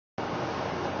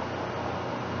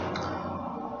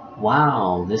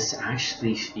Wow, this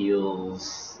actually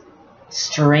feels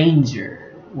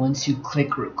stranger once you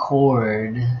click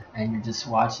record and you're just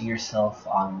watching yourself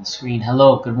on the screen.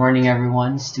 Hello, good morning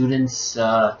everyone, students,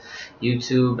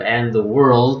 YouTube and the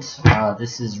world.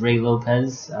 This is Ray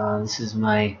Lopez. This is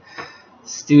my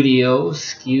studio,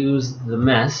 excuse the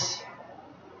mess.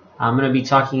 I'm going to be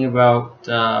talking about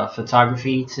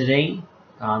photography today.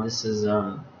 This is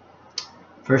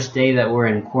first day that we're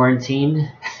in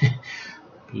quarantine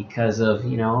because of,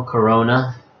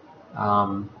 Corona. So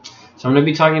I'm going to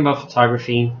be talking about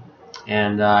photography,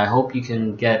 and I hope you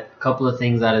can get a couple of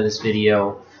things out of this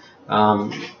video.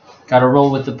 Gotta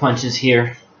roll with the punches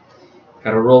here.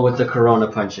 Gotta roll with the Corona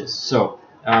punches. So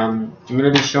I'm going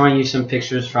to be showing you some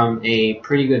pictures from a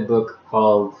pretty good book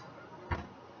called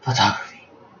Photography,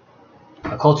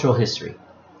 A Cultural History.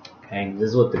 Okay,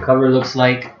 this is what the cover looks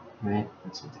like. Right,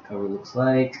 that's what the cover looks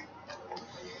like.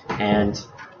 And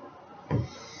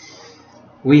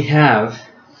we have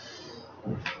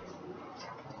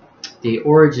the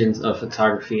origins of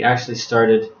photography actually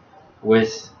started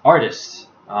with artists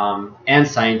and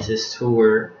scientists who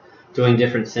were doing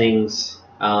different things,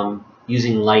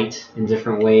 using light in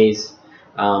different ways.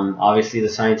 Obviously the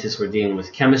scientists were dealing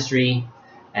with chemistry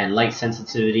and light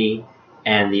sensitivity,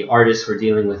 and the artists were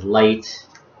dealing with light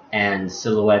and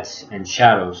silhouettes and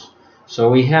shadows. So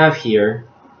we have here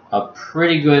a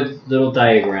pretty good little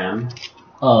diagram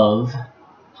of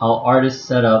how artists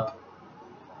set up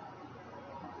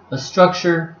a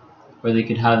structure where they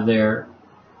could have their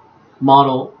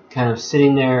model kind of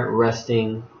sitting there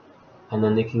resting, and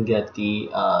then they can get the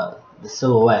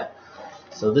silhouette.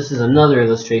 So this is another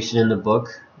illustration in the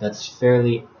book that's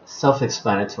fairly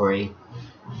self-explanatory,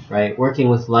 right? Working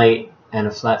with light and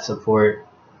a flat support,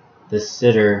 the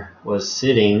sitter was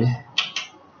sitting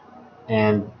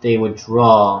and they would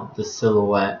draw the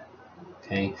silhouette.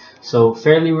 Okay, so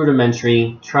fairly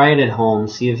rudimentary. Try it at home,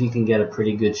 see if you can get a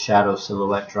pretty good shadow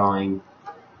silhouette drawing.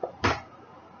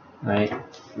 Right?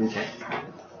 Okay.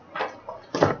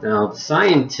 Now the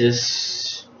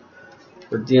scientists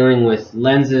were dealing with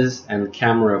lenses and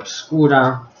camera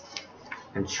obscura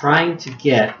and trying to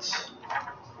get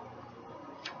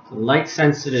the light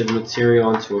sensitive material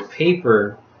onto a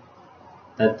paper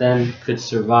that then could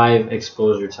survive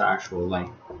exposure to actual light,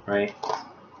 right?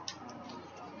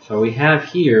 So we have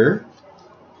here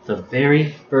the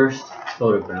very first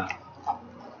photograph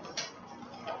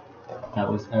that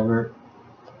was ever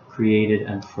created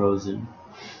and frozen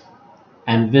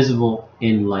and visible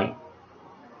in light.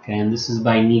 Okay, and this is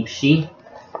by Niepce.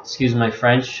 Excuse my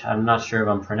French, I'm not sure if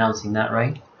I'm pronouncing that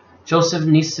right. Joseph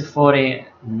Nicephore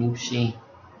Niepce,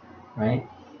 right?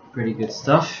 Pretty good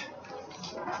stuff.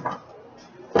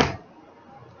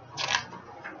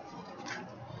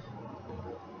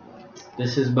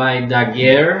 This is by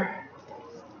Daguerre,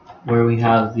 where we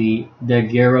have the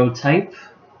Daguerrotype.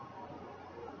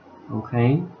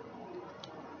 Okay.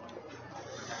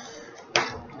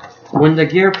 When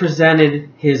Daguerre presented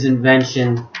his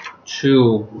invention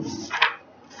to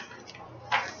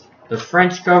the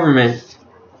French government,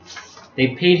 they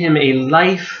paid him a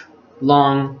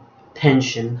lifelong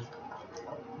pension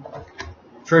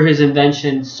for his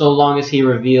invention, so long as he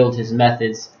revealed his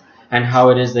methods and how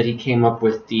it is that he came up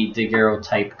with the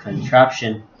Daguerrotype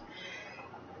contraption.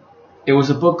 It was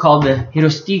a book called the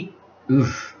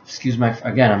excuse my,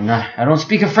 again, I don't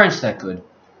speak French that good.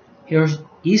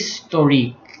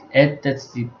 Historique et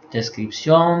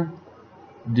description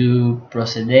du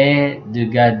procédé du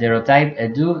Daguerrotype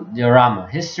et du diorama.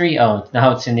 History, oh,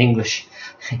 now it's in English.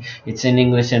 It's in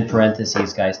English in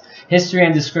parentheses, guys. History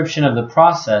and description of the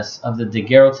process of the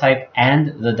Daguerrotype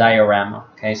and the diorama.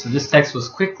 Okay, so this text was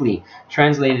quickly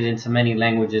translated into many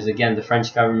languages. Again, the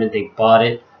French government, they bought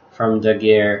it from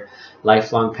Daguerre,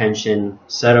 lifelong pension,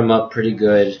 set him up pretty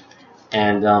good,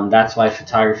 and that's why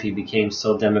photography became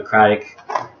so democratic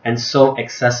and so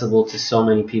accessible to so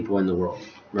many people in the world,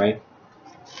 right?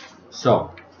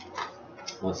 So,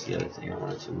 what's the other thing I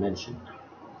wanted to mention?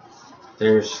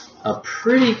 There's a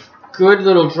pretty good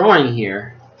little drawing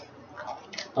here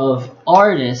of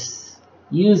artists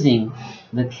using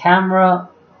the camera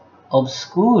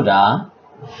obscura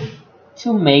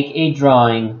to make a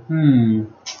drawing.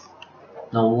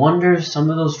 No wonder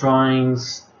some of those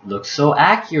drawings look so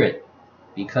accurate,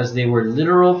 because they were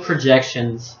literal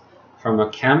projections from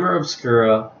a camera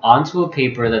obscura onto a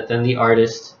paper that then the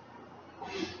artist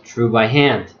drew by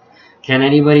hand. Can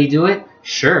anybody do it?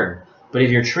 Sure. But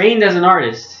if you're trained as an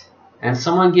artist and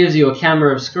someone gives you a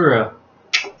camera obscura,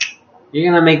 you're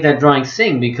going to make that drawing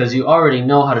sing, because you already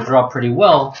know how to draw pretty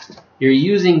well. You're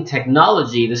using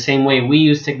technology the same way we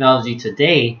use technology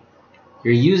today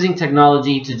You're using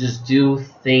technology to just do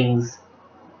things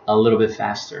a little bit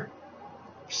faster.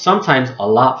 Sometimes a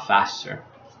lot faster,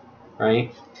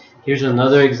 right? Here's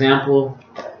another example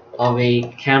of a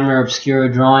Camera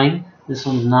Obscura drawing. This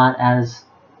one's not as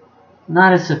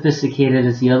sophisticated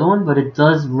as the other one, but it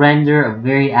does render a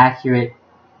very accurate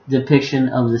depiction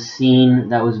of the scene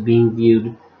that was being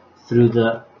viewed through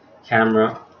the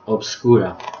Camera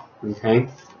Obscura. Okay,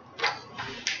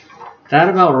 that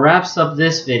about wraps up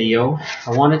this video.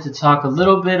 I wanted to talk a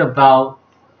little bit about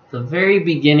the very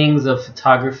beginnings of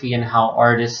photography and how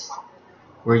artists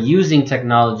were using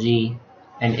technology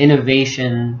and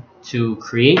innovation to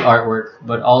create artwork,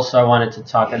 but also I wanted to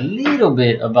talk a little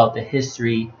bit about the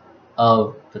history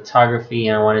of photography,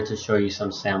 and I wanted to show you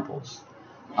some samples.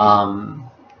 I'm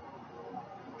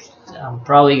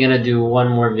probably going to do one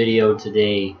more video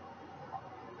today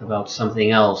about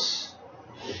something else.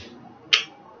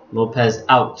 Lopez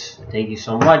out. Thank you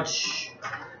so much.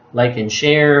 Like and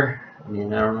share. I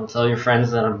mean, I don't know, tell your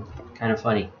friends that I'm kind of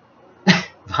funny.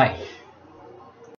 Bye.